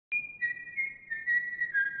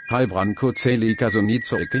Hai branco celi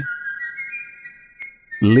casonitzoike?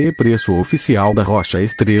 Lê preço oficial da Rocha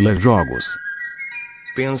Estrela Jogos.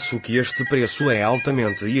 Penso que este preço é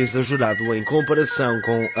altamente exagerado em comparação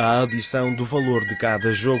com a adição do valor de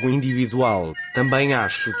cada jogo individual. Também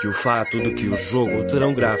acho que o fato de que o jogo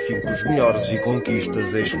terão gráficos melhores e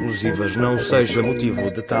conquistas exclusivas não seja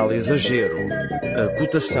motivo de tal exagero. A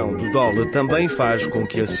cotação do dólar também faz com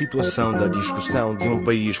que a situação da discussão de um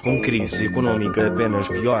país com crise econômica apenas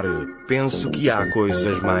piore. Penso que há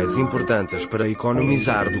coisas mais importantes para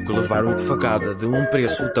economizar do que levar uma facada de um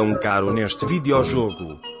preço tão caro neste videojogo.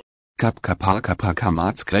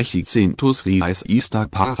 Kapkamakamats Centus Reis Istar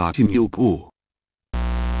Paratinilpo.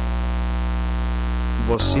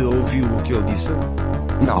 Você ouviu o que eu disse?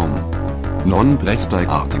 Não. Non prestai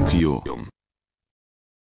atenção.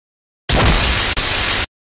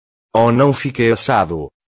 Oh, não fiquei assado.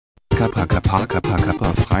 Kappa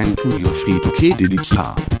Freinculio Frito que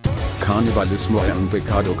delicia. Carnivalismo é um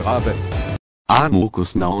pecado grave.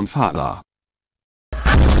 Amocus non fala.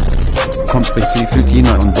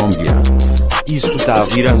 Compressifigina und Bombia. Isso tá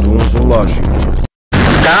virando um zoológico.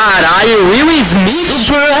 Caralho, Will Smith！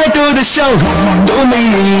 Super Idol 的笑容都没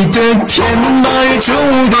你的甜，8月正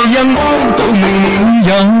午的阳光都没你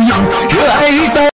耀眼，热爱一代。